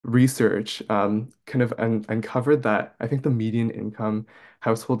research kind of uncovered that I think the median income,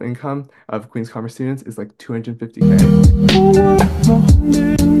 household income of Queen's Commerce students is like 250K.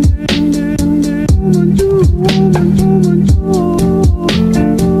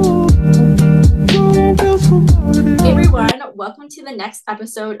 Hey everyone, welcome to the next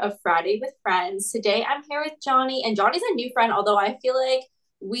episode of Friday with Friends. Today I'm here with Johnny, and Johnny's a new friend, although I feel like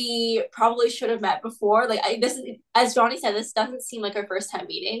we probably should have met before. As Johnny said, this doesn't seem like our first time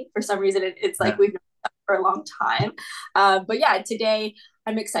meeting. For some reason, it's like Yeah. we've known each other for a long time. But yeah, today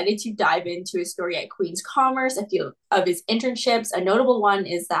I'm excited to dive into his story at Queen's Commerce, a few of his internships. A notable one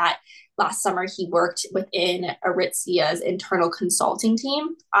is that last summer he worked within Aritzia's internal consulting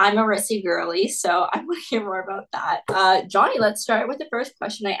team. I'm a Aritzia girly, so I want to hear more about that. Johnny, let's start with the first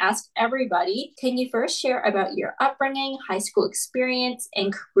question I ask everybody. Can you first share about your upbringing, high school experience,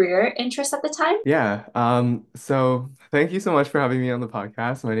 and career interests at the time? Yeah. So thank you so much for having me on the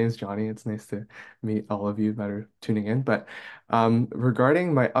podcast. My name is Johnny. It's nice to meet all of you that are tuning in. But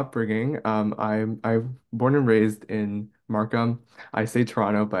regarding my upbringing, I'm born and raised in Markham. I say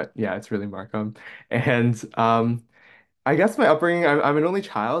Toronto, but yeah, it's really Markham. And I guess my upbringing, I'm an only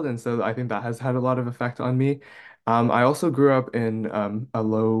child, and so I think that has had a lot of effect on me. I also grew up in a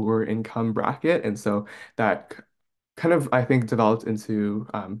lower income bracket, and so that kind of, I think, developed into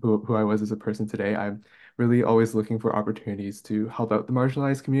who I was as a person today. I'm really always looking for opportunities to help out the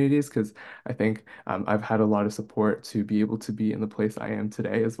marginalized communities because I think I've had a lot of support to be able to be in the place I am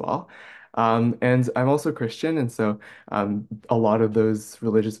today as well. And I'm also Christian, and so a lot of those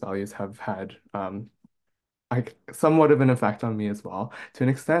religious values have had like somewhat of an effect on me as well to an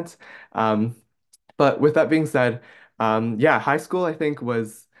extent. Um, but with that being said, yeah, high school I think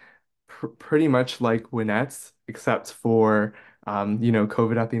was pretty much like Wynette's, except for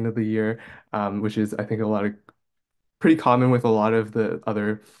COVID at the end of the year, which is I think a lot of pretty common with a lot of the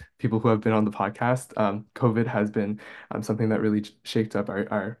other people who have been on the podcast. COVID has been something that really shaked up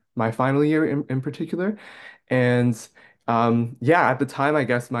our my final year in particular. And yeah, at the time, I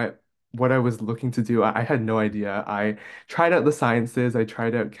guess my what I was looking to do, I had no idea. I tried out the sciences, I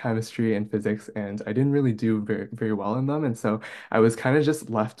tried out chemistry and physics, and I didn't really do very well in them. And so I was kind of just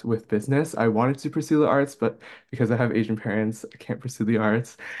left with business. I wanted to pursue the arts, but because I have Asian parents, I can't pursue the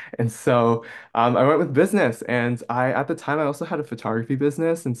arts. And so I went with business, and I at the time I also had a photography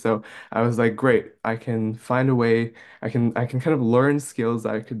business, and so I was like, great, I can find a way, I can kind of learn skills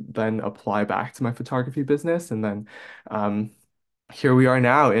that I could then apply back to my photography business, and then um, here we are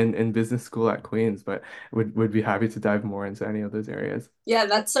now in business school at Queen's, but would be happy to dive more into any of those areas. Yeah,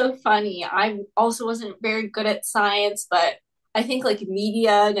 that's so funny. I also wasn't very good at science, but I think like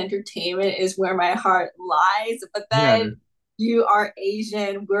media and entertainment is where my heart lies. But Yeah. then you are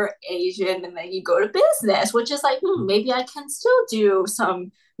Asian, we're Asian, and then you go to business, which is like, maybe I can still do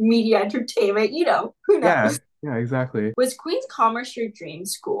some media entertainment, who Yeah, knows? yeah, exactly. Was Queen's Commerce your dream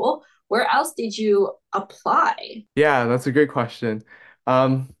school? Where else did you apply? Yeah, that's a great question.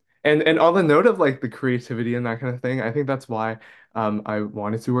 Um, and on the note of like the creativity and that kind of thing, I think that's why I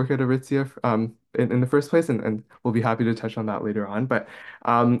wanted to work at Aritzia in the first place, and we'll be happy to touch on that later on. But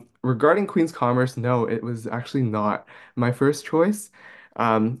regarding Queen's Commerce, no, it was actually not my first choice.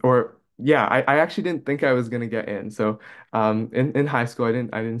 Or yeah, I actually didn't think I was gonna get in. So in high school, I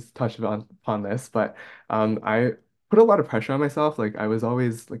didn't touch upon this, but I put a lot of pressure on myself. Like I was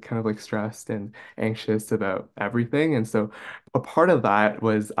always like kind of like stressed and anxious about everything. And so a part of that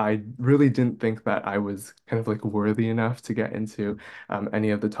was I really didn't think that I was kind of like worthy enough to get into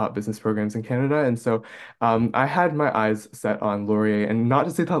any of the top business programs in Canada. And so I had my eyes set on Laurier, and not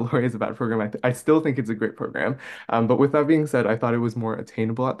to say that Laurier is a bad program. I still think it's a great program. But with that being said, I thought it was more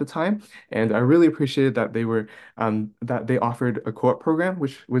attainable at the time. And I really appreciated that that they offered a co-op program,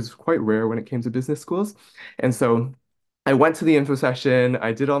 which was quite rare when it came to business schools. And so I went to the info session,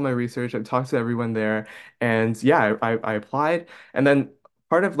 I did all my research, I talked to everyone there, and yeah, I applied. And then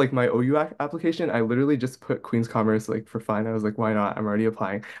part of like my OU application, I literally just put Queen's Commerce like for fun. I was like, why not? I'm already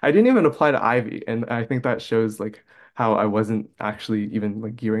applying. I didn't even apply to Ivy, and I think that shows like how I wasn't actually even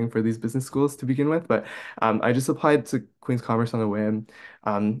like gearing for these business schools to begin with. But I just applied to Queen's Commerce on a whim.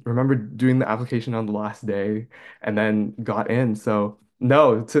 Remember doing the application on the last day, and then got in. So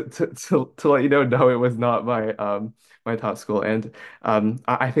no, to let you know, no, it was not my top school. And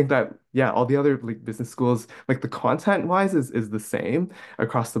I think that yeah, all the other like business schools, like the content wise is the same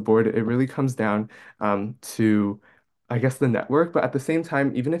across the board. It really comes down to I guess the network, but at the same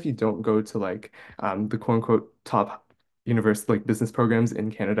time, even if you don't go to like the quote unquote top university like business programs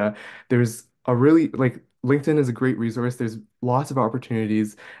in Canada, there's a really like LinkedIn is a great resource. There's lots of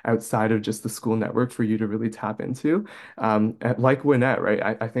opportunities outside of just the school network for you to really tap into. And like Wynette,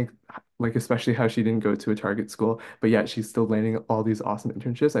 right? I think like especially how she didn't go to a target school, but yet she's still landing all these awesome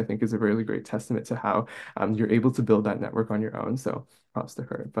internships, I think is a really great testament to how you're able to build that network on your own. So props to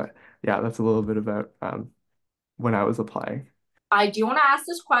her. But yeah, that's a little bit about when I was applying. I do want to ask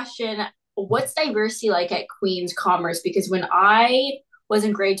this question. What's diversity like at Queen's Commerce? Because when I was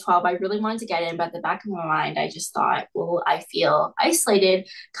in grade 12, I really wanted to get in, but at the back of my mind, I just thought, well, I feel isolated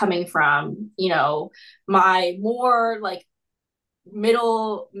coming from, my more like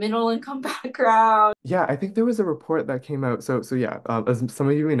middle income background. Yeah, I think there was a report that came out. So yeah, as some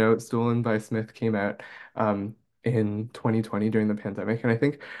of you may know, Stolen by Smith came out um, in 2020 during the pandemic, and I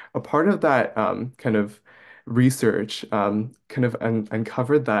think a part of that kind of research kind of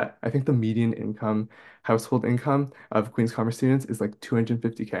uncovered that I think the median income, household income of Queen's Commerce students is like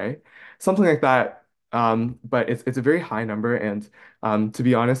 250K, something like that. But it's a very high number, and to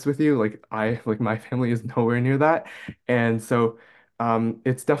be honest with you, like my family is nowhere near that, and so.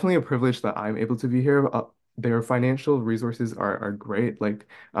 It's definitely a privilege that I'm able to be here. Their financial resources are great. Like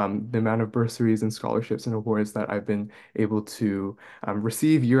the amount of bursaries and scholarships and awards that I've been able to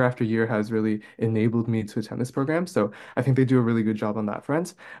receive year after year has really enabled me to attend this program. So I think they do a really good job on that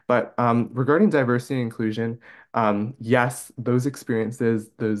front. But regarding diversity and inclusion, yes, those experiences,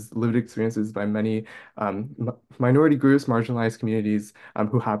 those lived experiences by many minority groups, marginalized communities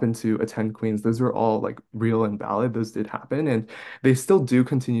who happen to attend Queens, those were all like real and valid. Those did happen. And they still do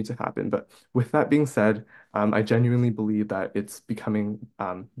continue to happen. But with that being said, I genuinely believe that it's becoming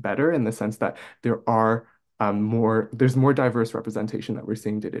better in the sense that there's more diverse representation that we're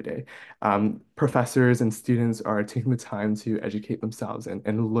seeing day to day. Professors and students are taking the time to educate themselves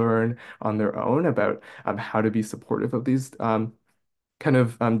and learn on their own about how to be supportive of these kind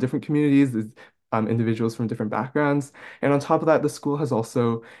of different communities, individuals from different backgrounds. And on top of that, the school has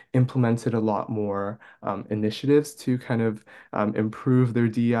also implemented a lot more initiatives to kind of improve their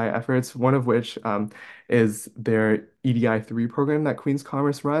DEI efforts, one of which is their EDI 3 program that Queen's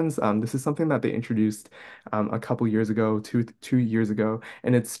Commerce runs. This is something that they introduced a couple years ago, 2 years ago,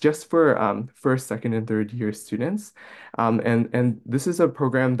 and it's just for first, second, and third year students. And this is a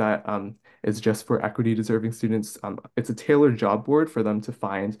program that is just for equity deserving students. It's a tailored job board for them to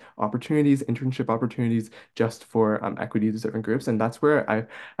find opportunities, internship opportunities just for equity deserving groups. And that's where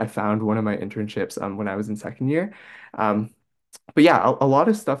I found one of my internships when I was in second year. Um, but yeah, a lot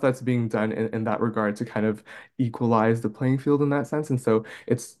of stuff that's being done in that regard to kind of equalize the playing field in that sense. And so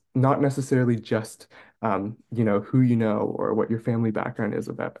it's not necessarily just who you know or what your family background is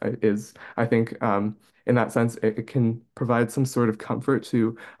about is. I think in that sense it can provide some sort of comfort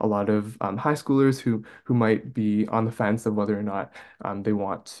to a lot of high schoolers who might be on the fence of whether or not they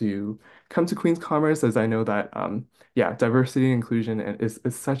want to come to Queen's Commerce, as I know that yeah, diversity and inclusion is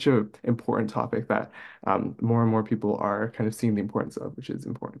such a important topic that more and more people are kind of seeing the importance of, which is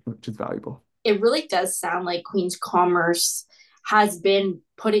important, which is valuable. It really does sound like Queen's Commerce has been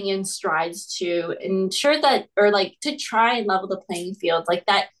putting in strides to ensure that, or like to try and level the playing field. Like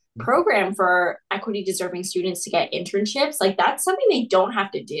that program for equity deserving students to get internships, like that's something they don't have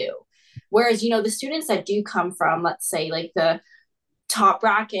to do. Whereas, the students that do come from, let's say, like the top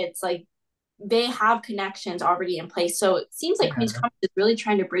brackets, like they have connections already in place. So it seems like Queen's Yeah. Commerce is really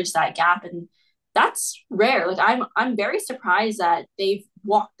trying to bridge that gap. And that's rare. Like I'm very surprised that they've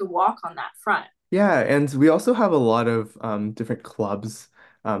walked the walk on that front. Yeah, and we also have a lot of different clubs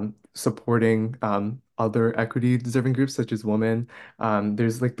supporting other equity deserving groups such as women.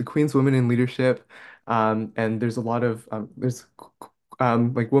 There's like the Queen's Women in Leadership, and there's a lot of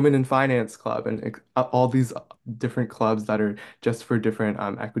like Women in Finance Club and all these different clubs that are just for different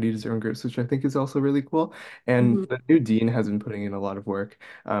equity deserving groups, which I think is also really cool. And Mm-hmm. the new dean has been putting in a lot of work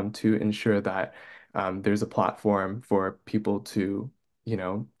to ensure that there's a platform for people to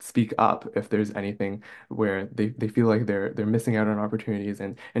speak up if there's anything where they feel like they're missing out on opportunities.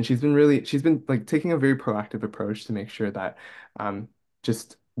 And she's been like taking a very proactive approach to make sure that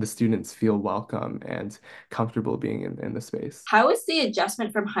just the students feel welcome and comfortable being in the space. How is the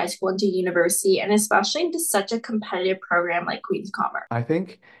adjustment from high school into university and especially into such a competitive program like Queen's Commerce? I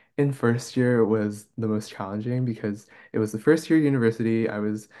think in first year was the most challenging because it was the first year university. I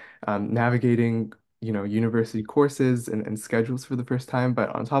was navigating, university courses and schedules for the first time. But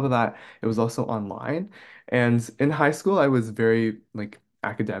on top of that, it was also online. And in high school, I was very like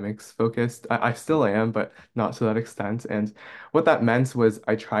academics focused. I still am, but not to that extent. And what that meant was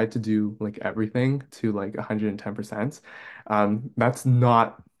I tried to do like everything to like 110%. That's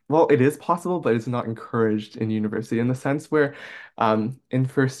not well, it is possible, but it's not encouraged in university in the sense where in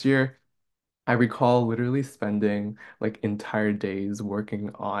first year, I recall literally spending like entire days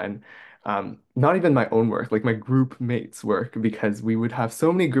working on not even my own work, like my group mates' work, because we would have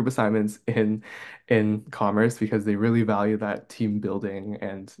so many group assignments in commerce because they really value that team building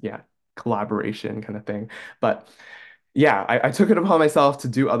and yeah, collaboration kind of thing. But yeah, I took it upon myself to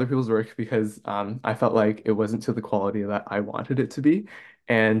do other people's work because I felt like it wasn't to the quality that I wanted it to be.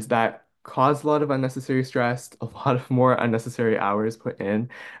 And that caused a lot of unnecessary stress, a lot of more unnecessary hours put in.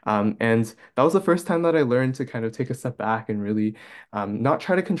 And that was the first time that I learned to kind of take a step back and really not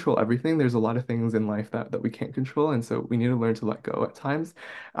try to control everything. There's a lot of things in life that we can't control. And so we need to learn to let go at times.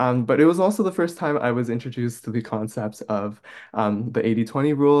 But it was also the first time I was introduced to the concept of the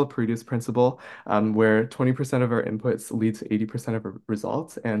 80-20 rule, Pareto's principle, where 20% of our inputs lead to 80% of our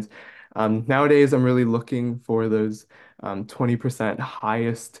results. And nowadays, I'm really looking for those 20%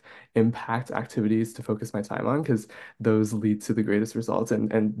 highest impact activities to focus my time on because those lead to the greatest results.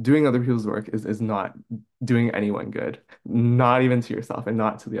 And doing other people's work is not doing anyone good, not even to yourself and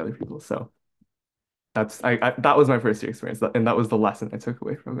not to the other people. So that was my first year experience, and that was the lesson I took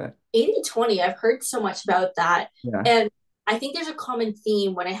away from it. 80/20, I've heard so much about that. Yeah, And I think there's a common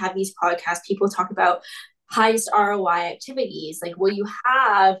theme when I have these podcasts. People talk about highest ROI activities. Like, will you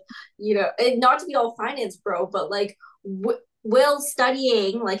have, and not to be all finance bro, but like, will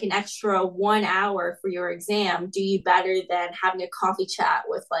studying like an extra 1 hour for your exam do you better than having a coffee chat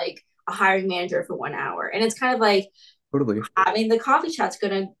with like a hiring manager for 1 hour? And it's kind of like, totally. having the coffee chat's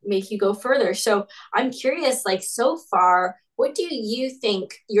going to make you go further. So I'm curious, like, so far, what do you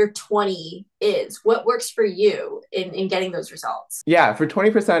think your 20 is? What works for you in getting those results? Yeah, for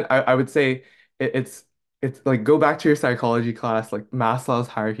 20%, I would say it's like go back to your psychology class, like Maslow's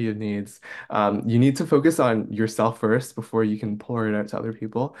hierarchy of needs. You need to focus on yourself first before you can pour it out to other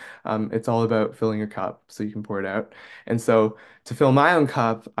people. It's all about filling your cup so you can pour it out. And so to fill my own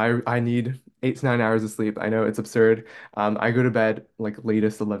cup, I need 8 to 9 hours of sleep. I know it's absurd. I go to bed like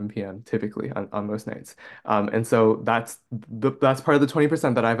latest 11 p.m. typically on most nights. And so that's part of the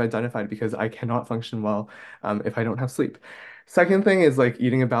 20% that I've identified because I cannot function well if I don't have sleep. Second thing is like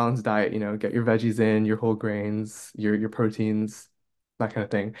eating a balanced diet, get your veggies in, your whole grains, your proteins, that kind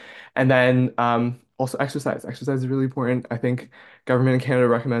of thing. And then also exercise. Exercise is really important. I think government in Canada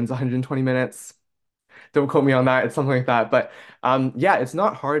recommends 120 minutes. Don't quote me on that. It's something like that. But yeah, it's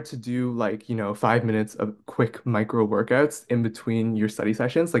not hard to do like, 5 minutes of quick micro workouts in between your study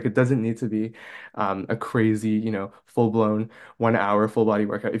sessions. Like it doesn't need to be a crazy, full-blown 1 hour full body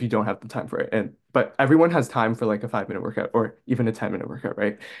workout if you don't have the time for it. But everyone has time for like a 5 minute workout or even a 10-minute workout,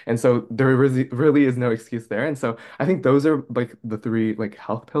 right? And so there really is no excuse there. And so I think those are like the three like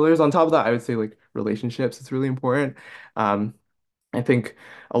health pillars. On top of that, I would say like relationships, it's really important. Um, I think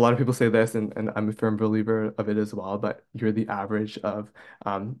a lot of people say this, and I'm a firm believer of it as well, but you're the average of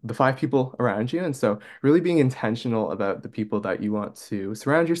the five people around you. And so, really being intentional about the people that you want to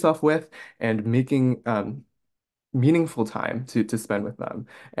surround yourself with and making meaningful time to spend with them.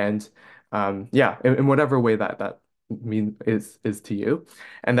 And yeah, in whatever way that mean is to you.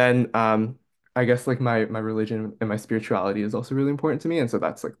 And then I guess like my religion and my spirituality is also really important to me. And so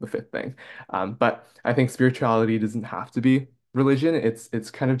that's like the fifth thing. But I think spirituality doesn't have to be religion. It's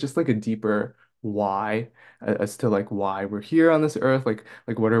kind of just like a deeper why as to like why we're here on this earth. Like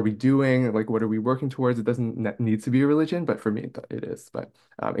what are we doing? Like what are we working towards? It doesn't need to be a religion, but for me it is. But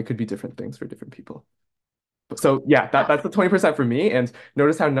it could be different things for different people. So yeah, that's the 20% for me. And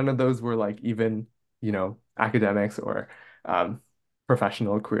notice how none of those were like even, academics or um,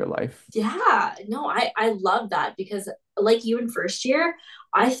 professional career life. Yeah, no, I love that because like you in first year,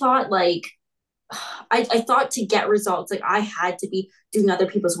 I thought like I thought to get results, like I had to be doing other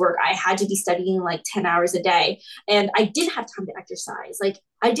people's work. I had to be studying like 10 hours a day. And I didn't have time to exercise. Like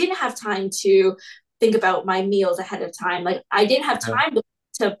I didn't have time to think about my meals ahead of time. Like I didn't have Yeah. time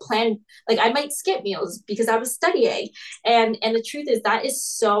to plan, like I might skip meals because I was studying. And the truth is that is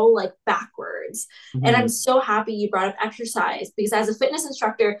so like backwards. And I'm Mhm. so happy you brought up exercise because as a fitness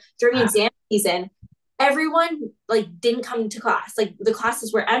instructor during exam season, everyone like didn't come to class. Like the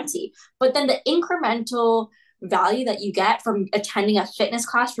classes were empty, but then the incremental value that you get from attending a fitness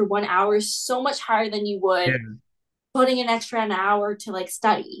class for 1 hour is so much higher than you would Yeah. putting an hour to like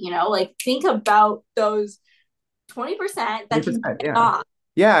study, like think about those 20% that can 100%, get yeah. off.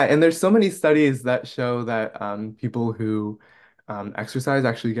 Yeah, and there's so many studies that show that people who exercise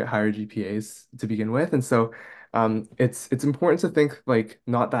actually get higher GPAs to begin with, and so it's important to think like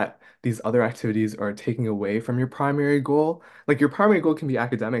not that these other activities are taking away from your primary goal. Like your primary goal can be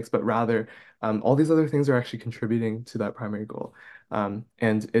academics, but rather all these other things are actually contributing to that primary goal. And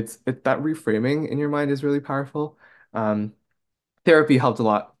that reframing in your mind is really powerful. Um, Therapy helped a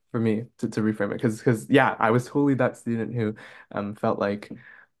lot for me to reframe it because yeah, I was totally that student who felt like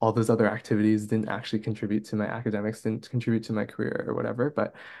all those other activities didn't actually contribute to my academics, didn't contribute to my career or whatever.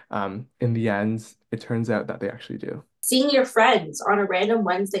 But in the end, it turns out that they actually do. Seeing your friends on a random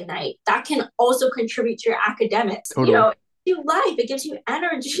Wednesday night, that can also contribute to your academics. You Totally. know, it gives you life, it gives you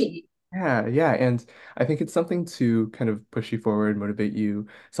energy. Yeah, yeah. And I think it's something to kind of push you forward, motivate you,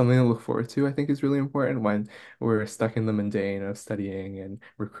 something to look forward to, I think is really important when we're stuck in the mundane of studying and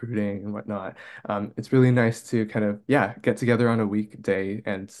recruiting and whatnot. It's really nice to kind of, yeah, get together on a weekday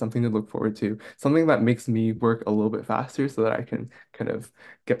and something to look forward to, something that makes me work a little bit faster so that I can kind of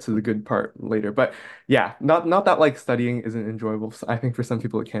get to the good part later. But yeah, not that like studying isn't enjoyable. I think for some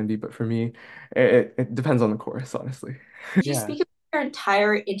people it can be, but for me, it depends on the course, honestly. Could you Yeah. speak about your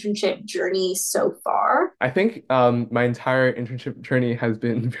entire internship journey so far? I think my entire internship journey has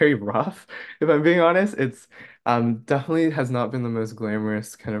been very rough, if I'm being honest. It's definitely has not been the most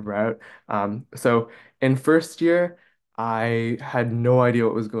glamorous kind of route. So in first year, I had no idea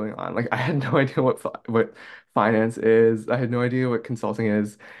what was going on. Like I had no idea what finance is. I had no idea what consulting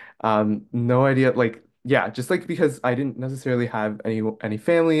is. No idea like yeah, just like because I didn't necessarily have any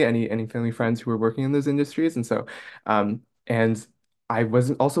family, any family friends who were working in those industries, and so and I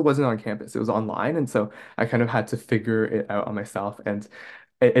wasn't on campus. It was online, and so I kind of had to figure it out on myself, and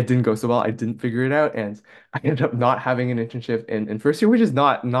it didn't go so well. I didn't figure it out, and I ended up not having an internship in first year, which is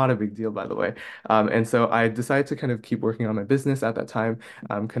not a big deal, by the way. And so I decided to kind of keep working on my business at that time,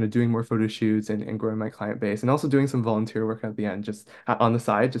 kind of doing more photo shoots and growing my client base, and also doing some volunteer work at the end, just on the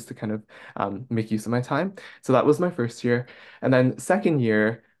side, just to kind of make use of my time. So that was my first year, and then second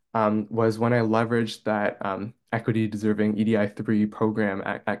year. Was when I leveraged that equity deserving EDI 3 program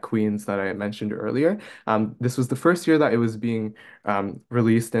at Queen's that I mentioned earlier. This was the first year that it was being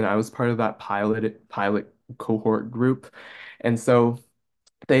released, and I was part of that pilot cohort group. And so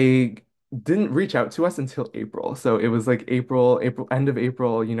they didn't reach out to us until April. So it was like end of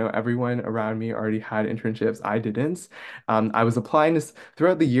April, everyone around me already had internships. I didn't. I was applying to,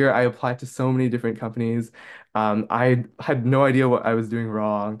 throughout the year, I applied to so many different companies. I had no idea what I was doing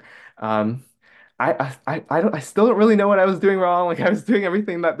wrong. Um, I still don't really know what I was doing wrong. Like I was doing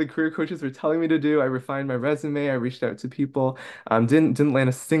everything that the career coaches were telling me to do. I refined my resume. I reached out to people. Didn't land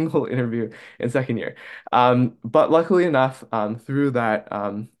a single interview in second year. But luckily enough, through that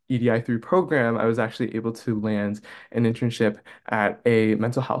EDI 3 program, I was actually able to land an internship at a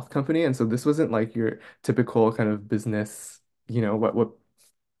mental health company. And so this wasn't like your typical kind of business, what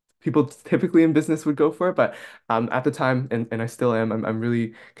people typically in business would go for. But at the time, and I still am, I'm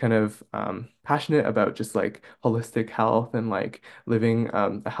really kind of passionate about just like holistic health and like living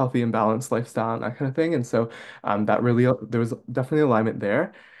a healthy and balanced lifestyle and that kind of thing. And so that really, there was definitely alignment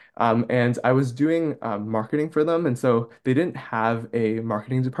there. And I was doing marketing for them. And so they didn't have a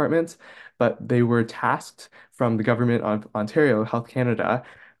marketing department, but they were tasked from the government of Ontario, Health Canada,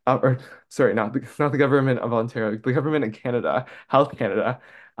 or sorry, not the government of Ontario, the government of Canada, Health Canada.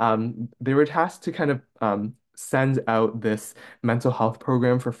 They were tasked to kind of send out this mental health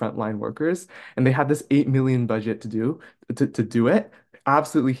program for frontline workers, and they had this 8 million budget to do it.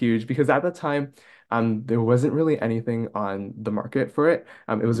 Absolutely huge because at the time, there wasn't really anything on the market for it.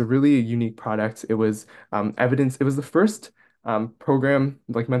 It was a really unique product. It was evidence. It was the first program,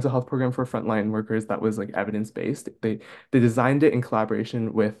 like mental health program for frontline workers that was like evidence based. They designed it in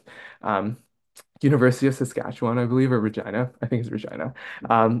collaboration with um, University of Saskatchewan, I believe, or Regina. I think it's Regina.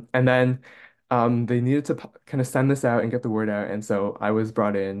 And then they needed to kind of send this out and get the word out. And so I was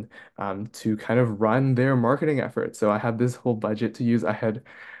brought in to kind of run their marketing efforts. So I had this whole budget to use. I had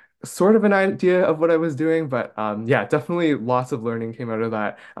sort of an idea of what I was doing, but yeah, definitely lots of learning came out of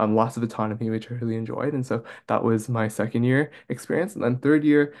that. Lots of autonomy, which I really enjoyed, and so that was my second year experience. And then third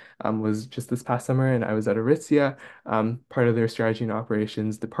year was just this past summer, and I was at Aritzia, part of their strategy and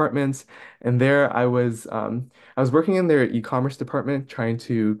operations departments, and there I was working in their e-commerce department, trying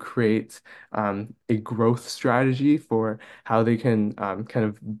to create a growth strategy for how they can kind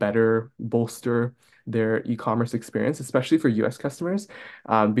of better bolster their e-commerce experience, especially for US customers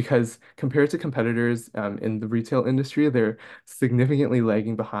because compared to competitors in the retail industry, they're significantly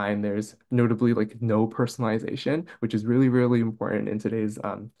lagging behind. There's notably like no personalization, which is really, really important in today's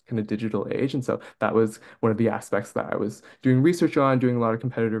kind of digital age. And so that was one of the aspects that I was doing research on, doing a lot of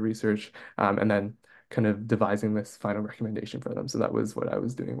competitor research, and then kind of devising this final recommendation for them. So that was what I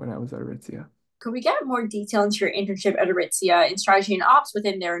was doing when I was at Aritzia. Could we get more detail into your internship at Aritzia in strategy and ops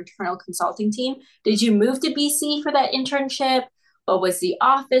within their internal consulting team? Did you move to BC for that internship? What was the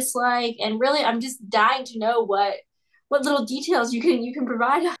office like? And really, I'm just dying to know what little details you can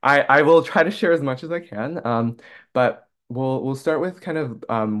provide. I will try to share as much as I can. But we'll start with kind of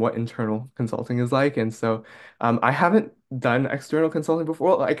what internal consulting is like. And so I haven't done external consulting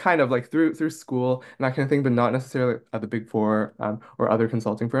before. Well, I kind of like through school and that kind of thing, but not necessarily at the Big Four or other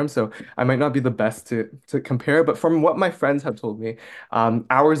consulting firms. So I might not be the best to compare, but from what my friends have told me,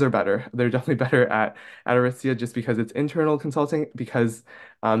 hours are better. They're definitely better at Aritzia just because it's internal consulting, because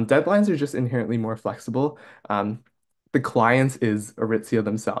deadlines are just inherently more flexible. Um, the clients is Aritzia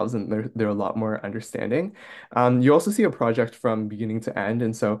themselves, and they're a lot more understanding. You also see a project from beginning to end,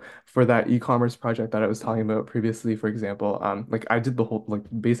 and so for that e-commerce project that I was talking about previously, for example, like I did the whole like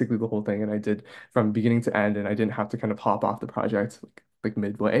basically the whole thing, and I did from beginning to end, and I didn't have to kind of hop off the project like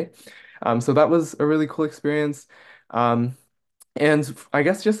midway. So that was a really cool experience. Um, and I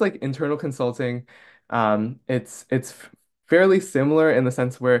guess just like internal consulting, it's fairly similar in the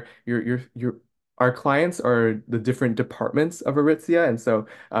sense where you're our clients are the different departments of Aritzia, and so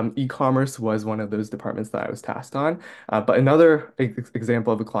e-commerce was one of those departments that I was tasked on. But another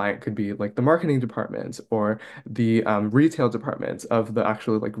example of a client could be like the marketing department or the retail department of the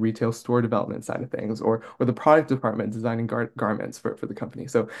actual like retail store development side of things, or the product department designing garments for the company.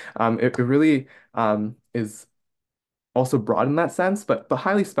 So it really is also broad in that sense, but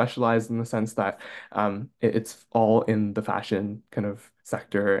highly specialized in the sense that it's all in the fashion kind of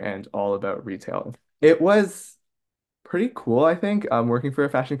sector and all about retail. It was pretty cool, I think, working for a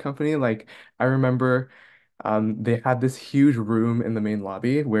fashion company. Like I remember they had this huge room in the main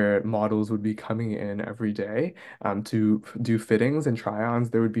lobby where models would be coming in every day to do fittings and try-ons.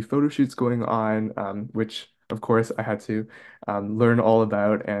 There would be photo shoots going on, which of course I had to learn all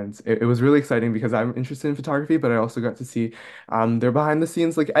about. And it was really exciting because I'm interested in photography, but I also got to see their behind the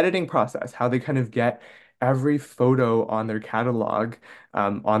scenes like editing process, how they kind of get every photo on their catalog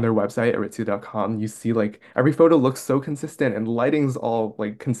on their website, aritzia.com. You see like every photo looks so consistent and lighting's all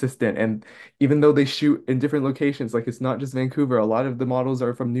like consistent. And even though they shoot in different locations, like it's not just Vancouver, a lot of the models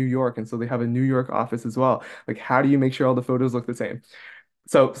are from New York, and so they have a New York office as well. Like, how do you make sure all the photos look the same?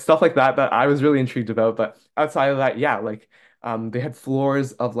 So stuff like that that I was really intrigued about. But outside of that, yeah, like they had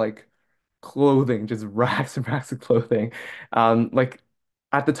floors of like clothing, just racks and racks of clothing. Like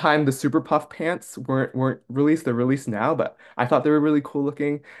at the time, the Super Puff pants weren't released. They're released now, but I thought they were really cool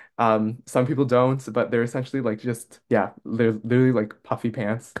looking. Some people don't, but they're essentially like just yeah, they're literally like puffy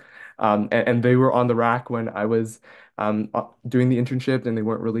pants. And they were on the rack when I was doing the internship, and they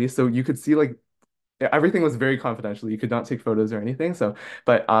weren't released. So you could see like everything was very confidential. You could not take photos or anything. So,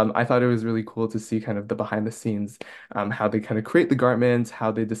 but I thought it was really cool to see kind of the behind the scenes, how they kind of create the garments,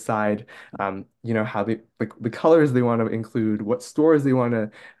 how they decide, how they like the colors they want to include, what stores they want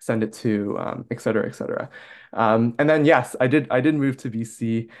to send it to, et cetera, et cetera. And then yes, I did move to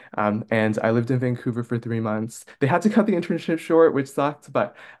BC, and I lived in Vancouver for 3 months. They had to cut the internship short, which sucked,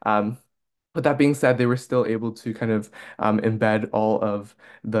 but that being said, they were still able to kind of embed all of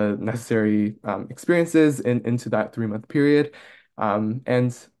the necessary experiences into that 3 month period.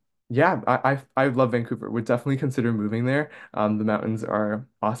 And yeah, I love Vancouver. Would definitely consider moving there. The mountains are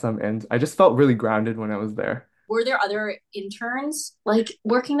awesome, and I just felt really grounded when I was there. Were there other interns like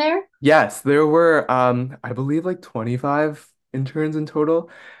working there? Yes, there were I believe like 25 interns in total.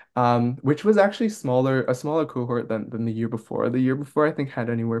 Which was actually a smaller cohort than the year before. The year before I think had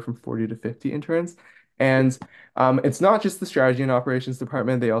anywhere from 40 to 50 interns. And it's not just the strategy and operations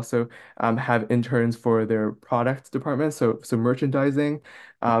department. They also have interns for their product department, so merchandising.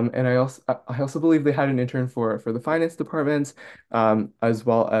 And I also believe they had an intern for the finance department, as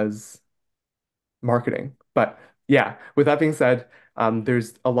well as marketing. But yeah, with that being said,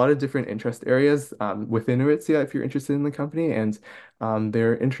 there's a lot of different interest areas within Aritzia if you're interested in the company, and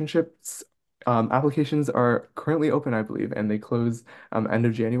their internships applications are currently open, I believe, and they close end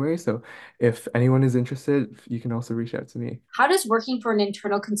of January. So if anyone is interested, you can also reach out to me. How does working for an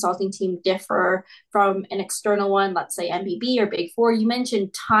internal consulting team differ from an external one, let's say MBB or Big Four? You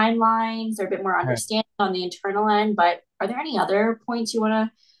mentioned timelines or a bit more understanding on the internal end, but are there any other points you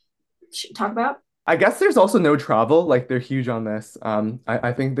want to talk about? I guess there's also no travel. Like they're huge on this.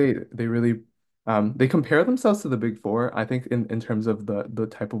 I think they really they compare themselves to the Big Four, I think in terms of the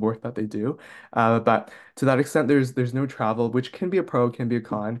type of work that they do. But to that extent, there's no travel, which can be a pro, can be a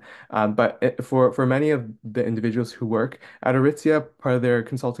con. For many of the individuals who work at Aritzia, part of their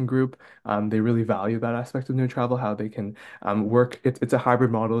consulting group, they really value that aspect of no travel, how they can work. It's a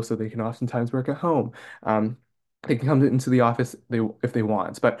hybrid model, so they can oftentimes work at home. They can come into the office if they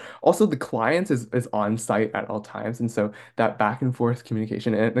want, but also the client is on site at all times, and so that back and forth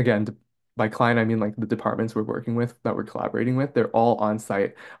communication. And again, by client, I mean like the departments we're working with that we're collaborating with, they're all on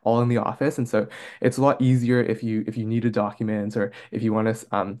site, all in the office. And so it's a lot easier if you need a document or if you want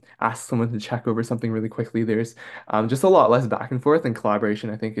to ask someone to check over something really quickly. There's just a lot less back and forth, and collaboration,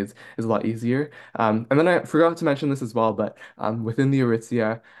 I think, is a lot easier. And then I forgot to mention this as well, but within the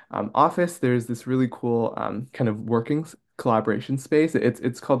Aritzia office, there's this really cool kind of collaboration space.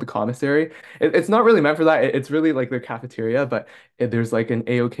 It's called the commissary. It's not really meant for that. It's really like their cafeteria, but there's like an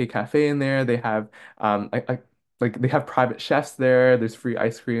AOK cafe in there. They have like they have private chefs there. There's free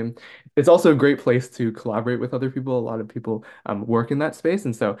ice cream. It's also a great place to collaborate with other people. A lot of people work in that space,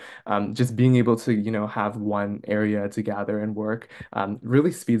 and so just being able to have one area to gather and work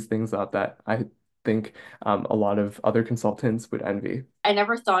really speeds things up that I think a lot of other consultants would envy. I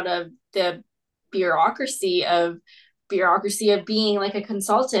never thought of the bureaucracy of being like a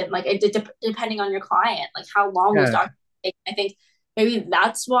consultant, like depending on your client, like how long those Yeah, documents take. I think maybe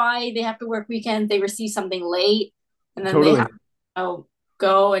that's why they have to work weekends. They receive something late, and then they have totally. to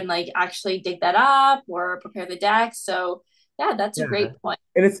go and like actually dig that up or prepare the deck. So yeah, that's a Yeah. great point.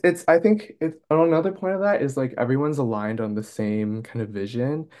 And it's I think it's another point of that is like everyone's aligned on the same kind of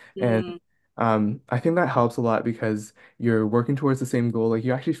vision. And Mm. I think that helps a lot because you're working towards the same goal. Like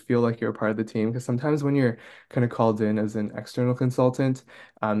you actually feel like you're a part of the team. Because sometimes when you're kind of called in as an external consultant,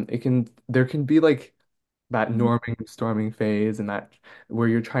 there can be like that norming storming phase and that where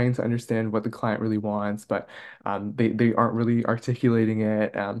you're trying to understand what the client really wants, but they aren't really articulating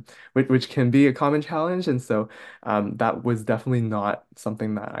it, which can be a common challenge. And so that was definitely not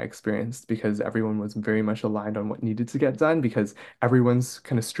something that I experienced because everyone was very much aligned on what needed to get done because everyone's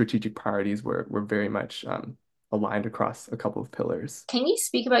kind of strategic priorities were very much aligned across a couple of pillars. Can you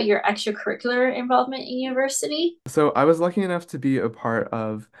speak about your extracurricular involvement in university? So I was lucky enough to be a part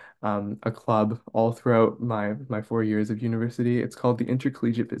of a club all throughout my 4 years of university. It's called the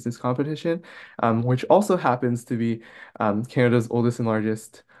Intercollegiate Business Competition, which also happens to be Canada's oldest and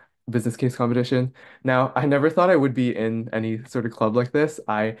largest business case competition. Now, I never thought I would be in any sort of club like this.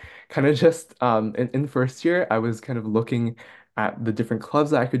 I kind of just in first year, I was kind of looking at the different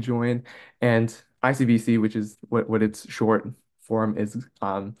clubs that I could join, and ICBC, which is what its short form is.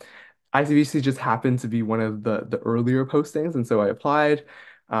 ICBC just happened to be one of the earlier postings, and so I applied.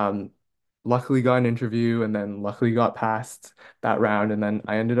 Um, Luckily got an interview, and then luckily got past that round, and then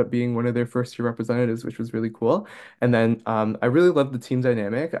I ended up being one of their first year representatives, which was really cool. And then I really loved the team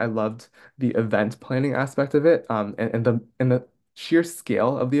dynamic. I loved the event planning aspect of it, and the sheer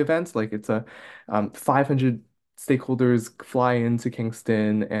scale of the events. Like it's a 500 stakeholders fly into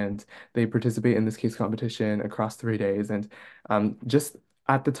Kingston, and they participate in this case competition across 3 days, and just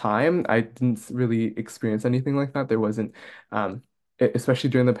at the time, I didn't really experience anything like that. There wasn't, especially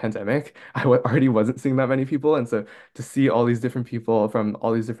during the pandemic, already wasn't seeing that many people. And so to see all these different people from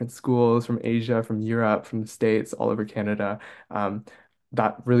all these different schools, from Asia, from Europe, from the States, all over Canada, um,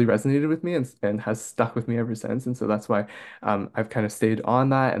 that really resonated with me and has stuck with me ever since. And so that's why I've kind of stayed on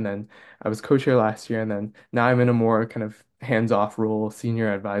that. And then I was co-chair last year, and then now I'm in a more kind of hands-off role,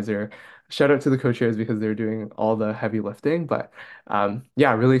 senior advisor. Shout out to the co-chairs because they're doing all the heavy lifting, but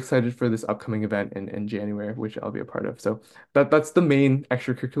yeah, really excited for this upcoming event in January, which I'll be a part of. So that's the main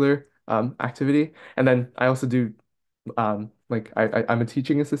extracurricular activity. And then I also do like I'm a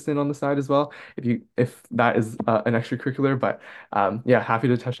teaching assistant on the side as well. If that is an extracurricular, but yeah, happy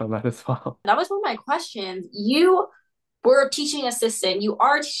to touch on that as well. That was one of my questions. You were a teaching assistant. You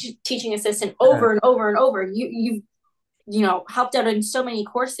are teaching assistant Yeah, over and over and over. You've helped out in so many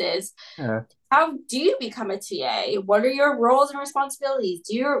courses. yeah. How do you become a TA? What are your roles and responsibilities?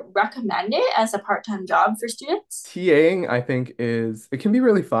 Do you recommend it as a part-time job for students? TAing, I think, it can be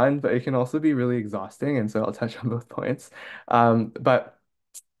really fun, but it can also be really exhausting. And so I'll touch on both points. But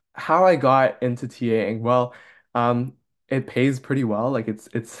how I got into TAing, well, it pays pretty well. Like it's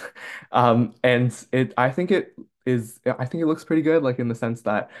and it I think it looks pretty good, like in the sense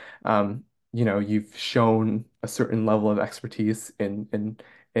that you've shown a certain level of expertise in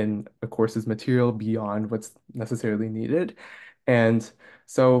a course's material beyond what's necessarily needed. And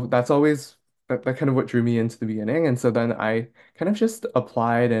so that kind of what drew me into the beginning. And so then I kind of just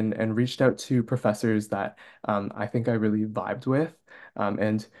applied and reached out to professors that I think I really vibed with.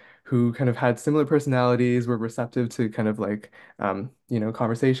 And who kind of had similar personalities, were receptive to kind of like,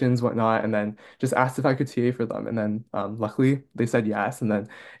 conversations, whatnot, and then just asked if I could TA for them. And then luckily they said yes. And then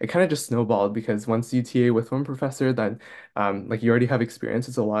it kind of just snowballed because once you TA with one professor, then like you already have experience,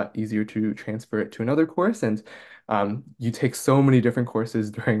 it's a lot easier to transfer it to another course. And you take so many different courses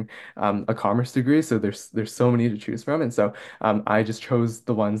during a commerce degree, so there's so many to choose from. And so I just chose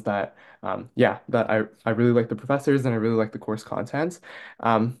the ones that yeah, that I really like the professors and I really like the course content.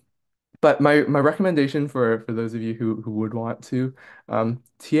 Um, But my recommendation for those of you who would want to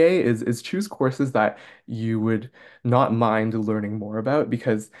TA is choose courses that you would not mind learning more about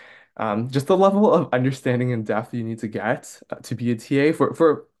because just the level of understanding and depth you need to get to be a TA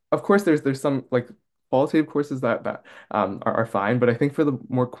for of course there's some like qualitative courses that are fine, but I think for the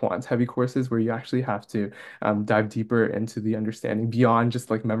more quant heavy courses where you actually have to dive deeper into the understanding beyond just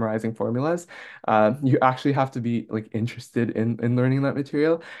like memorizing formulas, you actually have to be like interested in learning that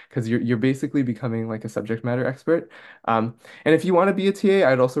material because you're basically becoming like a subject matter expert. And if you want to be a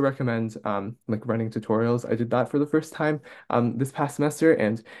TA, I'd also recommend like running tutorials. I did that for the first time this past semester,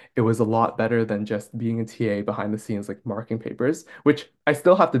 and it was a lot better than just being a TA behind the scenes, like marking papers, which I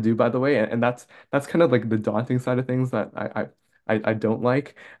still have to do, by the way. And that's kind of like the daunting side of things that I don't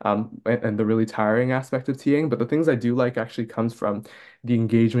like, and the really tiring aspect of TAing. But the things I do like actually comes from the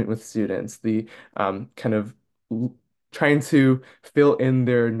engagement with students, the kind of trying to fill in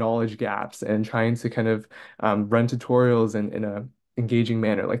their knowledge gaps and trying to kind of run tutorials in a engaging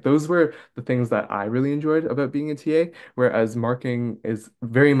manner. Like those were the things that I really enjoyed about being a TA, whereas marking is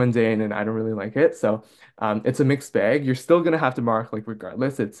very mundane and I don't really like it. So it's a mixed bag. You're still gonna have to mark like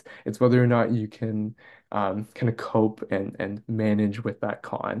regardless. It's whether or not you can kind of cope and manage with that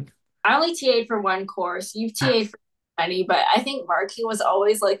con. I only TA'd for one course. You've TA'd for many, but I think marking was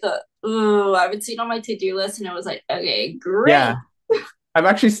always like the ooh, I would see it on my to-do list and it was like, okay, Yeah, great. I'm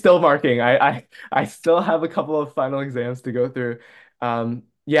actually still marking. I still have a couple of final exams to go through.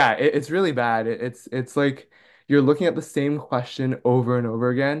 Yeah, it's really bad. It's like you're looking at the same question over and over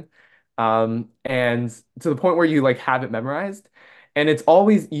again, and to the point where you like have it memorized, and it's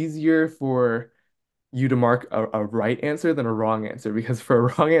always easier for you to mark a right answer than a wrong answer because for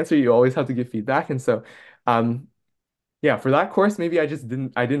a wrong answer you always have to give feedback, and so yeah, for that course, maybe I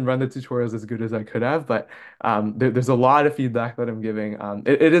didn't run the tutorials as good as I could have, but there's a lot of feedback that I'm giving.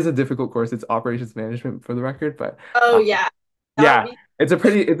 It is a difficult course. It's operations management for the record, but Oh uh, yeah. That would yeah, be it's a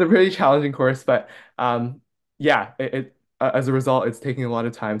pretty challenging course. But yeah, as a result, it's taking a lot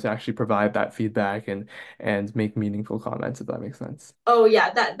of time to actually provide that feedback and make meaningful comments, if that makes sense. oh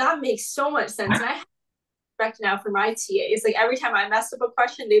yeah, that makes so much sense. And I have respect now for my TAs. Like every time I messed up a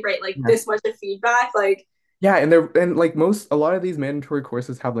question, they write like Yeah. this much of feedback. Like, Yeah, and like a lot of these mandatory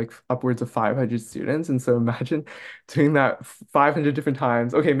courses have like upwards of 500 students, and so imagine doing that 500 different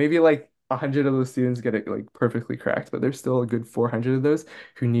times. Okay, maybe like 100 of those students get it like perfectly correct, but there's still a good 400 of those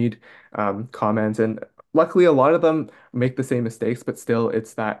who need comments, and luckily a lot of them make the same mistakes, but still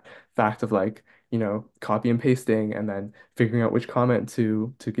it's that fact of like, copy and pasting and then figuring out which comment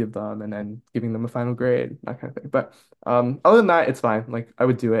to give them and then giving them a final grade, that kind of thing. But other than that, it's fine. Like I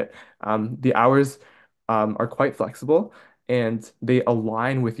would do it. The hours are quite flexible and they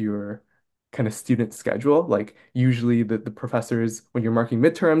align with your kind of student schedule. Like usually the professors, when you're marking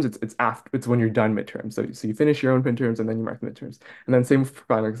midterms, it's when you're done midterms. So you finish your own midterms and then you mark the midterms. And then same for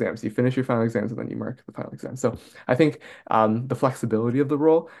final exams. You finish your final exams and then you mark the final exam. So I think the flexibility of the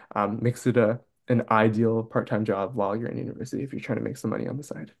role makes it an ideal part-time job while you're in university if you're trying to make some money on the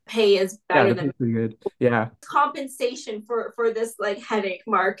side. pay is Yeah, better the than pay's pretty good. Yeah. compensation for this like headache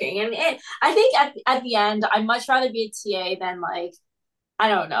marking. And I think at the end, I'd much rather be a TA than like I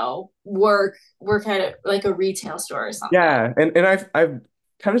don't know, work at like a retail store or something. Yeah, and I've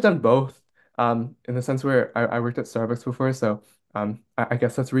kind of done both, in the sense where I worked at Starbucks before, so I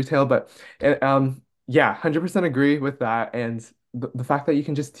guess that's retail, but yeah, 100% agree with that. And the fact that you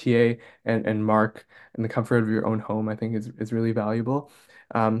can just TA and mark in the comfort of your own home, I think is really valuable.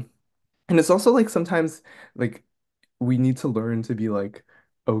 Um, and it's also like sometimes like we need to learn to be like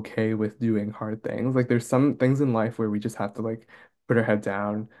okay with doing hard things. Like there's some things in life where we just have to like put our head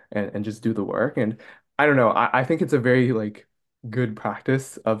down and just do the work. And I don't know, I think it's a very like good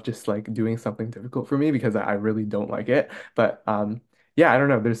practice of just like doing something difficult for me because I really don't like it. But yeah, I don't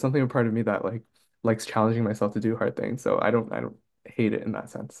know. There's something a part of me that like likes challenging myself to do hard things. So I don't hate it in that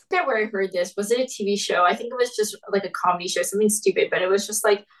sense. I forget where I heard this. Was it a TV show? I think it was just like a comedy show, something stupid, but it was just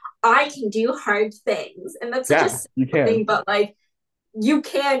like I can do hard things, and that's such a Yeah, you simple can. thing, but like you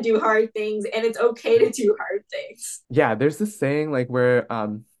can do hard things, and it's okay to do hard things. Yeah, there's this saying like where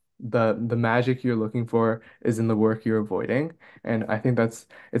the magic you're looking for is in the work you're avoiding. And I think it's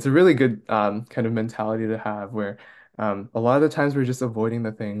a really good kind of mentality to have where a lot of the times we're just avoiding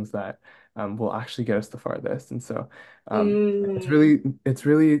the things that will actually get us the farthest. And so it's Mm.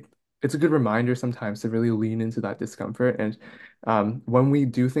 really it's a good reminder sometimes to really lean into that discomfort. And when we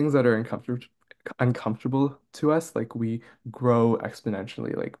do things that are uncomfortable to us, like we grow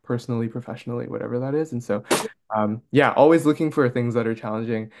exponentially, like personally, professionally, whatever that is. And so yeah, always looking for things that are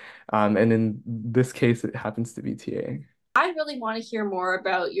challenging. And in this case, it happens to be TA. really want to hear more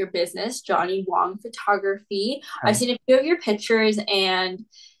about your business, Johnny Wong Photography. I've Okay. seen a few of your pictures and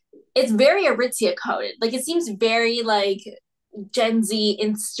it's very Aritzia coded. Like it seems very like Gen Z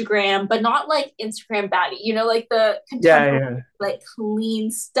Instagram, but not like Instagram baddie, like the Yeah, contemporary, yeah. like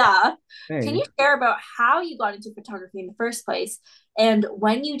clean stuff. Can you Thanks. share about how you got into photography in the first place and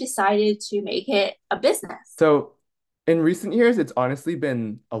when you decided to make it a business? So in recent years, it's honestly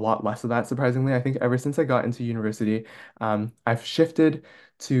been a lot less of that, surprisingly. I think ever since I got into university, I've shifted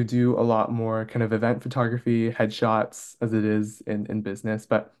to do a lot more kind of event photography, headshots as it is in business.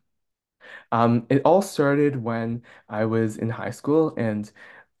 But it all started when I was in high school, and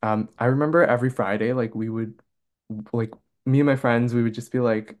I remember every Friday, like like me and my friends, we would just be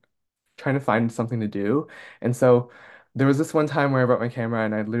like trying to find something to do. And so there was this one time where I brought my camera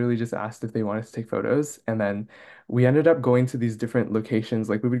and I literally just asked if they wanted to take photos. And then we ended up going to these different locations.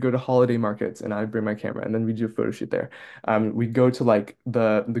 Like we would go to holiday markets and I'd bring my camera and then we'd do a photo shoot there. We'd go to like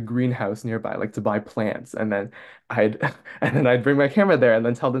the greenhouse nearby, like to buy plants. And then I'd and then I'd bring my camera there and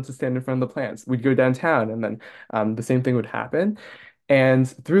then tell them to stand in front of the plants. We'd go downtown and then the same thing would happen. And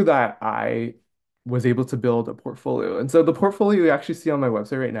through that, I was able to build a portfolio. And so the portfolio you actually see on my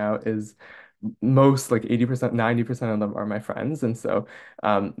website right now is most like 80%, 90% of them are my friends. And so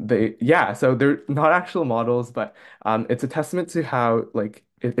yeah, so they're not actual models, but it's a testament to how like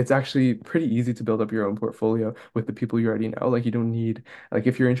it's actually pretty easy to build up your own portfolio with the people you already know. Like you don't need, like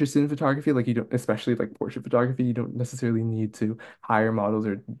if you're interested in photography, like you don't, especially like portrait photography, you don't necessarily need to hire models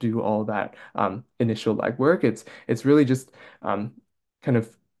or do all that initial legwork. It's really just kind of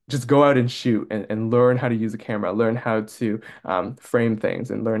just go out and shoot and learn how to use a camera, learn how to frame things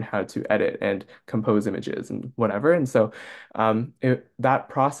and learn how to edit and compose images and whatever. And so that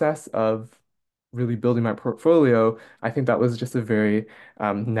process of really building my portfolio, I think that was just a very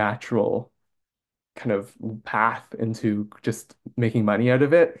natural kind of path into just making money out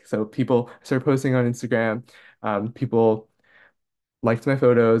of it. So people started posting on Instagram. People liked my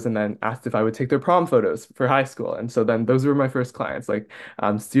photos and then asked if I would take their prom photos for high school. And so then those were my first clients, like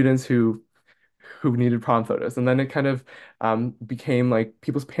students who needed prom photos. And then it kind of became like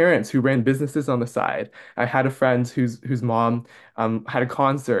people's parents who ran businesses on the side. I had a friend whose mom had a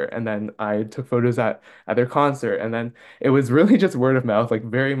concert, and then I took photos at their concert. And then it was really just word of mouth, like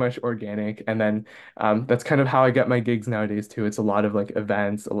very much organic. And then that's kind of how I get my gigs nowadays too. It's a lot of like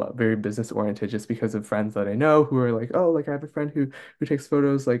events, a lot very business oriented, just because of friends that I know who are like, oh, like I have a friend who takes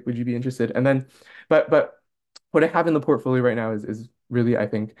photos. Like, would you be interested? And then, but what I have in the portfolio right now is really, I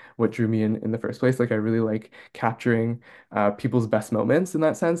think, what drew me in the first place. Like I really like capturing people's best moments in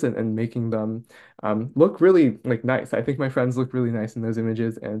that sense and making them look really like nice. I think my friends look really nice in those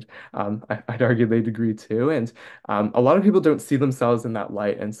images, and I'd argue they'd agree too. And a lot of people don't see themselves in that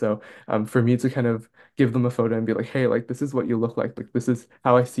light, and so for me to kind of give them a photo and be like, hey, like this is what you look like this is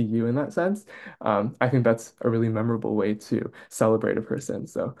how I see you in that sense. I think that's a really memorable way to celebrate a person.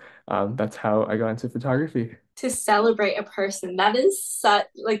 So that's how I got into photography. To celebrate a person. That is such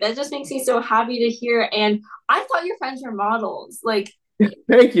like that just makes me so happy to hear. And I thought your friends were models. Like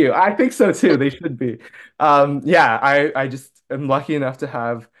Thank you. I think so too. They should be. Yeah, I just am lucky enough to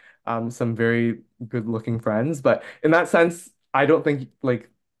have some very good looking friends. But in that sense, I don't think like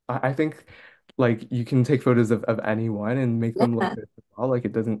I think like you can take photos of anyone and make them look yeah. good as well. Like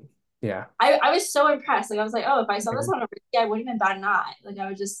it doesn't, yeah. I was so impressed. Like I was like, oh, if I saw this on a Ricky, I wouldn't even bat an eye. Like I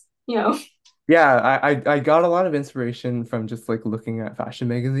would just. Yeah, I got a lot of inspiration from just like looking at fashion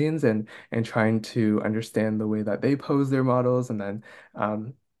magazines and trying to understand the way that they pose their models and then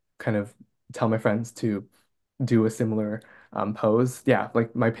kind of tell my friends to do a similar pose. Yeah,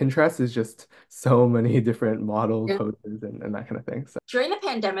 like my Pinterest is just so many different model poses and that kind of thing. So During the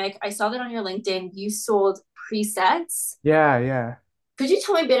pandemic, I saw that on your LinkedIn, you sold presets. yeah, yeah. Could you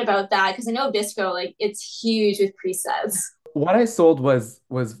tell me a bit about that? Because I know Visco, like it's huge with presets. What I sold was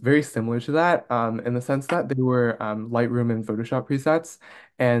very similar to that, in the sense that they were Lightroom and Photoshop presets,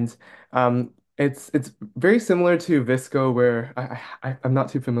 and it's very similar to Visco, where I'm not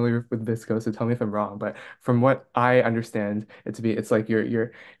too familiar with Visco, so tell me if I'm wrong. But from what I understand it to be, it's like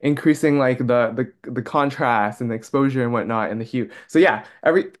you're increasing like the contrast and the exposure and whatnot and the hue. So yeah,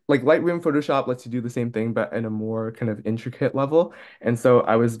 every like Lightroom, Photoshop lets you do the same thing, but in a more kind of intricate level. And so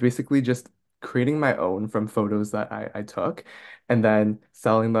I was basically just creating my own from photos that I took and then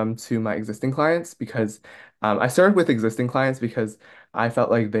selling them to my existing clients because I started with existing clients because I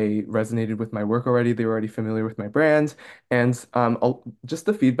felt like they resonated with my work already. They were already familiar with my brand. And just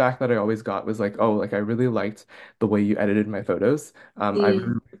the feedback that I always got was like, oh, like I really liked the way you edited my photos. I Mm,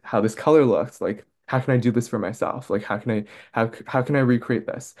 really liked how this color looked. Like, how can I do this for myself? Like how can I recreate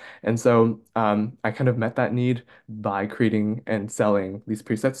this? And so I kind of met that need by creating and selling these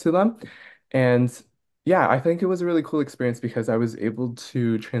presets to them. And yeah, I think it was a really cool experience because I was able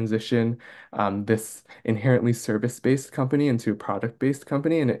to transition this inherently service-based company into a product-based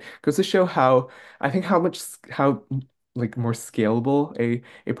company, and it goes to show how I think how like more scalable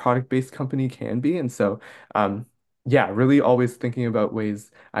a product-based company can be. And so yeah, really always thinking about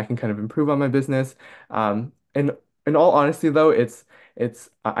ways I can kind of improve on my business. And in all honesty, though, it's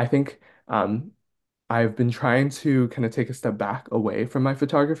I think I've been trying to kind of take a step back away from my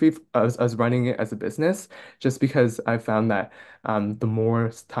photography as running it as a business, just because I've found that the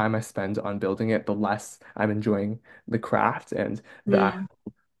more time I spend on building it, the less I'm enjoying the craft and the Mm.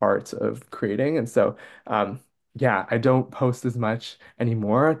 actual art of creating. And so, yeah, I don't post as much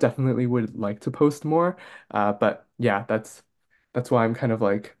anymore. Definitely would like to post more, but yeah, that's why I'm kind of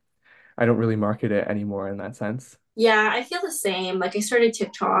like I don't really market it anymore in that sense. Yeah, I feel the same. Like I started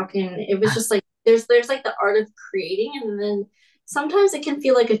TikTok and it was just like there's like the art of creating and then sometimes it can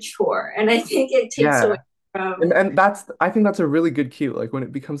feel like a chore and I think it takes away Yeah. from And that's I think that's a really good cue. Like when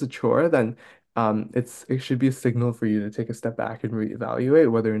it becomes a chore, then it should be a signal for you to take a step back and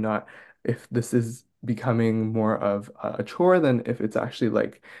reevaluate whether or not if this is becoming more of a chore than if it's actually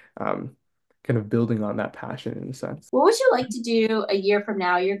like kind of building on that passion in a sense. what would you like to do a year from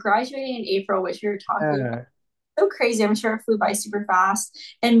now? You're graduating in April, which we were talking about. Yeah. So crazy. I'm sure it flew by super fast.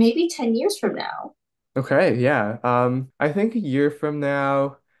 And maybe 10 years from now. Okay, yeah. I think a year from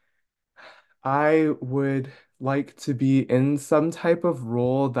now, I would like to be in some type of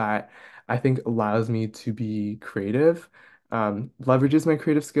role that I think allows me to be creative, leverages my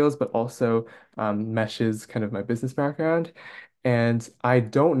creative skills, but also meshes kind of my business background. And I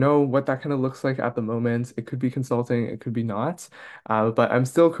don't know what that kind of looks like at the moment. It could be consulting, it could be not. But I'm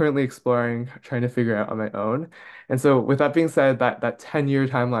still currently exploring, trying to figure out on my own. And so with that being said, that 10-year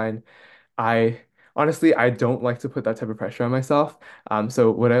timeline I honestly I don't like to put that type of pressure on myself.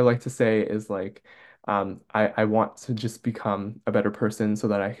 So what I like to say is like I want to just become a better person so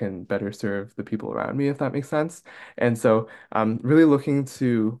that I can better serve the people around me, if that makes sense. And so really looking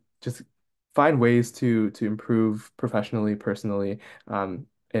to just find ways to improve professionally, personally,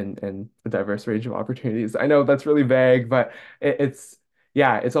 in a diverse range of opportunities. I know that's really vague, but it's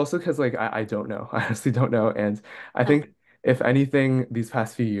yeah, it's also because like I don't know. I honestly don't know. And I Yeah. think if anything these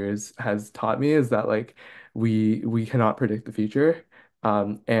past few years has taught me is that like we cannot predict the future.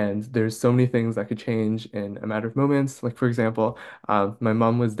 And there's so many things that could change in a matter of moments. Like for example, my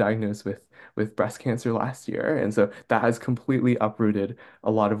mom was diagnosed with breast cancer last year, and so that has completely uprooted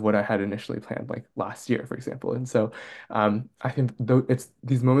a lot of what I had initially planned, like last year, for example. And so I think though it's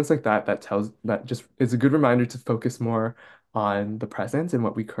these moments like that that just is a good reminder to focus more on the present and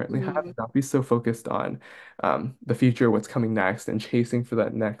what we currently have, Mm. not be so focused on the future, what's coming next, and chasing for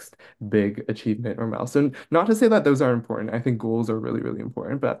that next big achievement or milestone. Not to say that those are important. I think goals are really, really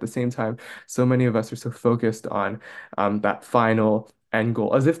important, but at the same time, so many of us are so focused on that final end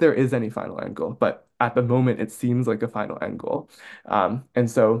goal, as if there is any final end goal. But at the moment, it seems like a final end goal. And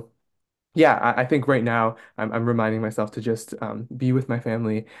so yeah, I think right now I'm reminding myself to just be with my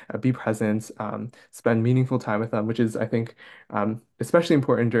family, be present, spend meaningful time with them, which is, I think, especially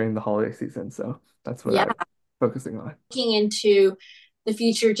important during the holiday season. So that's what Yeah. I'm focusing on. Looking into the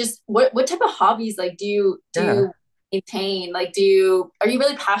future, just what type of hobbies like do Yeah, you maintain? Like do you are you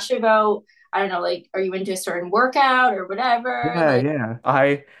really passionate about, I don't know, like are you into a certain workout or whatever? yeah, Like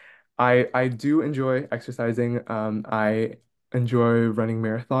yeah. I do enjoy exercising. I enjoy running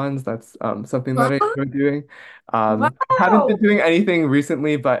marathons. That's something that I wow. enjoy doing. I haven't Wow. been doing anything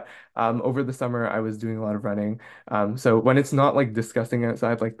recently, but over the summer I was doing a lot of running. So when it's not like disgusting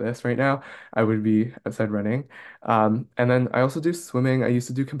outside like this right now, I would be outside running. And then I also do swimming. I used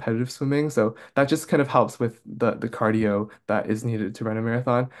to do competitive swimming, so that just kind of helps with the cardio that is needed to run a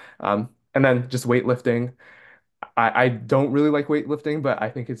marathon. And then just weightlifting. I don't really like weightlifting, but I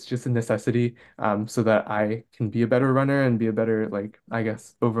think it's just a necessity so that I can be a better runner and be a better, like, I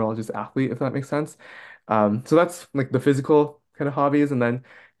guess, overall just athlete, if that makes sense. So that's like the physical kind of hobbies. And then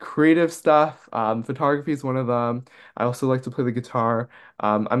creative stuff. Photography is one of them. I also like to play the guitar.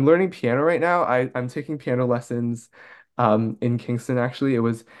 I'm learning piano right now. I'm taking piano lessons in Kingston, actually. It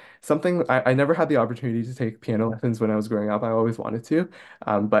was something I never had the opportunity to take piano lessons when I was growing up. I always wanted to.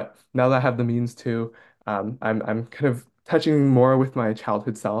 But now that I have the means to, I'm kind of touching more with my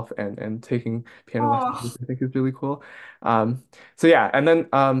childhood self and taking piano lessons, which Oh, I think is really cool. Um, so yeah, and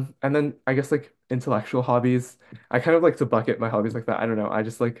then I guess like intellectual hobbies. I kind of like to bucket my hobbies like that. I don't know. I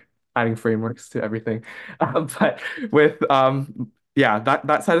just like adding frameworks to everything. But with yeah,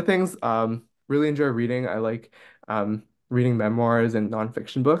 that side of things, really enjoy reading. I like reading memoirs and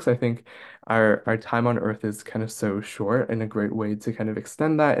nonfiction books. I think our time on Earth is kind of so short, and a great way to kind of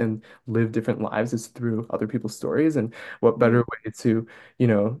extend that and live different lives is through other people's stories. And what better way to, you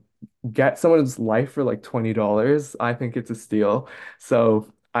know, get someone's life for like $20? I think it's a steal.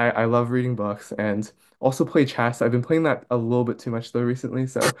 So I love reading books and also play chess. I've been playing that a little bit too much though recently,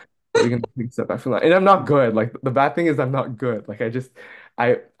 so probably gonna take a step back from that. And I'm not good. Like the bad thing is I'm not good. Like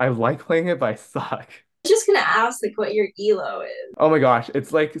I like playing it, but I suck. I'm just gonna ask like what your elo Oh my gosh,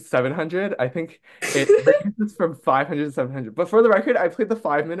 it's like 700. I think it ranges from 500 to 700. But for the record, I played the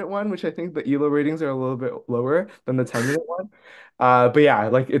 5 minute one, which I think the ELO ratings are a little bit lower than the 10 minute one. But yeah,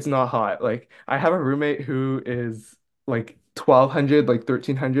 like it's not hot. Like I have a roommate who is like 1200, like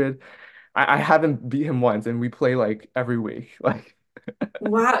 1300. I haven't beat him once, and we play like every week. Like,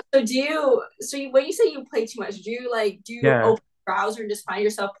 Wow. When you say you play too much, do you yeah. open the browser and just find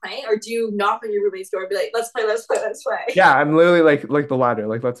yourself playing, or do you knock on your roommate's door and be like, let's play, let's play, let's play? Yeah, I'm literally like the latter.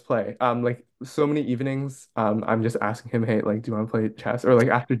 Like, let's play. Like so many evenings, I'm just asking him, hey, like, do you want to play chess? Or like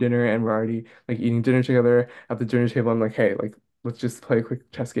after dinner, and we're already like eating dinner together at the dinner table. I'm like, hey, like, let's just play a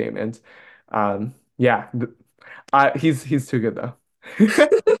quick chess game. And yeah, he's too good though.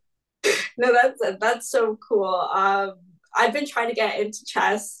 No, that's so cool. I've been trying to get into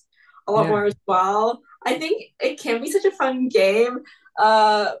chess a lot Yeah, more as well. I think it can be such a fun game.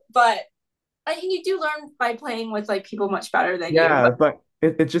 But I think you do learn by playing with like people much better than you. yeah, But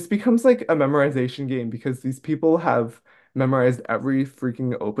but it just becomes like a memorization game because these people have memorized every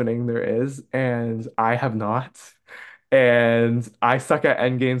freaking opening there is, and I have not. And I suck at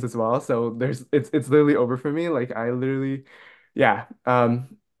end games as well. So it's literally over for me. Like I literally, yeah.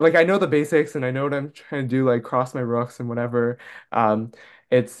 Like I know the basics and I know what I'm trying to do, like cross my rooks and whatever.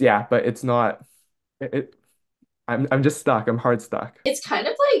 It's yeah, but it's not it, I'm just stuck. I'm hard stuck. it's kind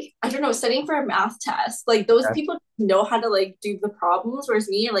of like, I don't know, studying for a math test. Like those Yeah. people know how to like do the problems, whereas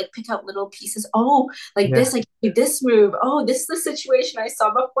me, like pick up little pieces. Oh, like Yeah. this, like this move. Oh, this is the situation I saw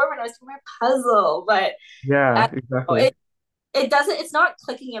before when I was doing my puzzle. But Yeah, I don't know, exactly. it doesn't, it's not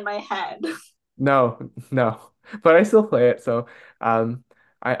clicking in my head. No, no. But I still play it, so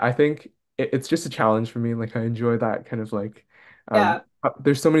I think it's just a challenge for me. Like I enjoy that kind of like Yeah.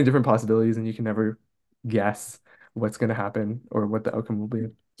 there's so many different possibilities and you can never guess what's gonna happen or what the outcome will be.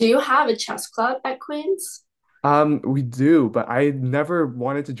 Do you have a chess club at Queen's? We do, but I never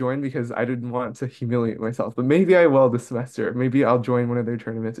wanted to join because I didn't want to humiliate myself. But maybe I will this semester. Maybe I'll join one of their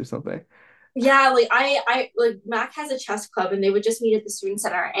tournaments or something. Yeah, like I like Mac has a chess club and they would just meet at the student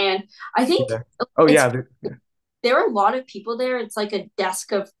center. And I think Yeah. Oh it's yeah, yeah. there are a lot of people there. It's like a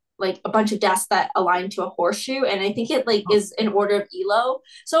desk of like a bunch of desks that align to a horseshoe. And I think it like Oh, is in order of elo.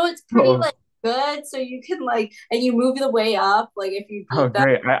 So it's pretty oh, like good. So you can like and you move the way up, like if you oh, beat them.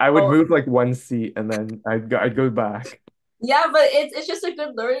 great. I would Oh, move like one seat and then I'd go back. yeah, but it's just a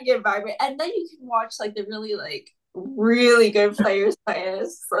good learning environment. And then you can watch like the really good players play.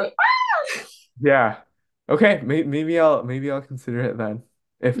 It's like Yeah. Okay, maybe I'll consider it then.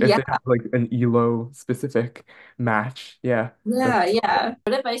 If yeah. they have like an ELO specific match. Yeah. That's Yeah, yeah.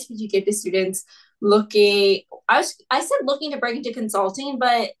 What advice would you give to students looking? I said looking to break into consulting, but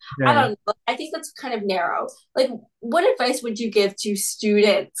I yeah. don't know. I think that's kind of narrow. Like, what advice would you give to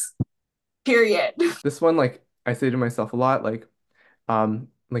students? Period. This one like I say to myself a lot like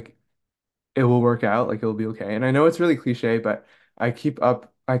it will work out, like it'll be okay. And I know it's really cliche, but I keep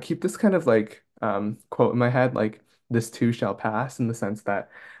this kind of like quote in my head, like this too shall pass, in the sense that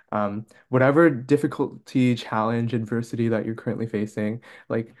whatever difficulty, challenge, adversity that you're currently facing,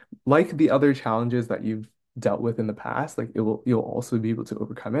 like the other challenges that you've dealt with in the past, like you'll also be able to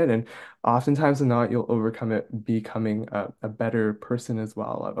overcome it. And oftentimes than not, you'll overcome it becoming a better person as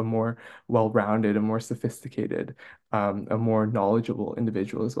well, a more well-rounded, a more sophisticated, a more knowledgeable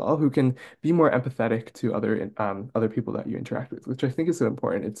individual as well, who can be more empathetic to other people that you interact with, which I think is so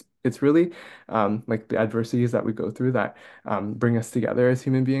important. It's really like the adversities that we go through that bring us together as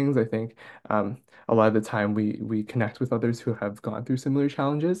human beings. I think a lot of the time we connect with others who have gone through similar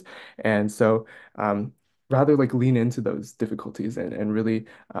challenges, and so rather like lean into those difficulties and really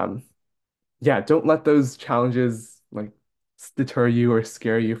yeah, don't let those challenges like deter you or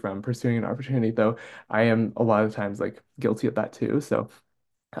scare you from pursuing an opportunity, though I am a lot of times like guilty of that too. So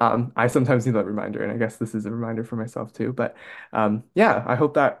I sometimes need that reminder, and I guess this is a reminder for myself too. But yeah, I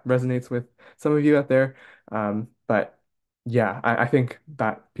hope that resonates with some of you out there. But yeah, I think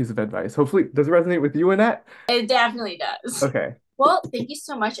that piece of advice, hopefully, does it resonate with you, Annette? It definitely does. Okay. Well, thank you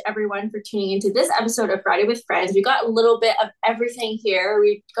so much, everyone, for tuning into this episode of Friday with Friends. We got a little bit of everything here.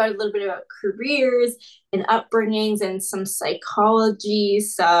 We got a little bit about careers and upbringings and some psychology,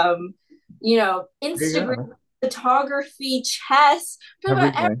 some Yeah, Instagram, photography, chess, we're talking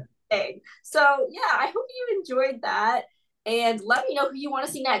about everything. everything. So yeah, I hope you enjoyed that. And let me know who you want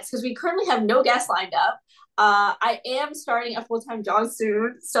to see next because we currently have no guests lined up. I am starting a full-time job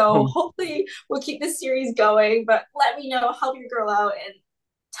soon, so Um, hopefully we'll keep this series going. But let me know, help your girl out, and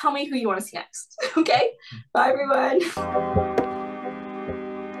tell me who you want to see next. Okay, bye everyone.